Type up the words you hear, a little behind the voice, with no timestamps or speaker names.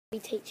Be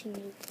teaching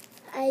you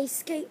a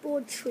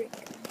skateboard trick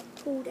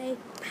called a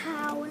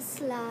power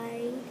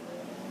slide.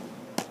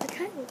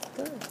 Okay, let's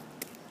go.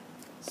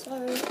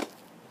 So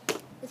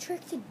the trick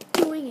to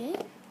doing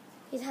it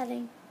is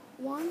having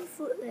 1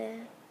 foot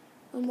there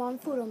and 1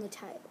 foot on the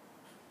tail.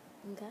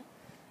 Okay,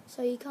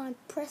 so you kind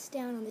of press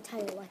down on the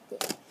tail like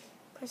this.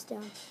 Press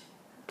down,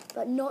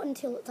 but not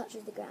until it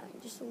touches the ground,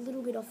 just a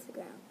little bit off the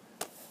ground.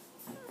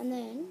 And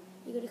then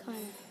you got to kind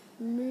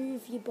of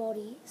move your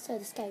body so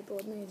the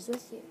skateboard moves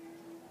with you.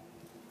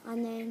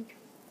 And then,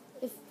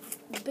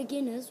 if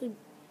beginners,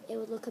 it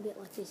would look a bit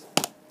like this.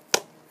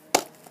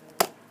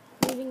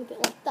 Moving a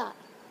bit like that.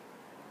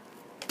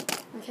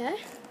 Okay?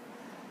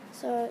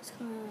 So it's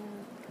kind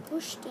of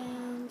push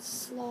down,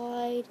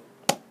 slide,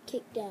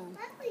 kick down.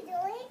 What are we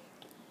doing?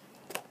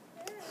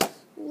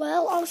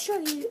 Well, I'll show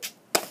you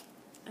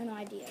an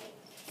idea.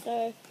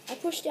 So I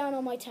push down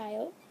on my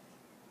tail.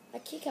 I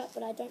kick up,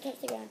 but I don't touch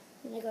the ground.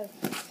 And I go.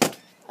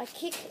 I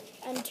kick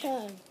and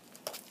turn.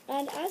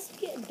 And as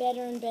you get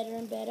better and better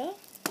and better,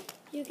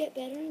 you get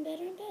better and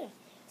better and better.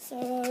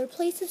 So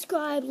please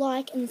subscribe,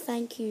 like, and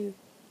thank you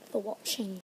for watching.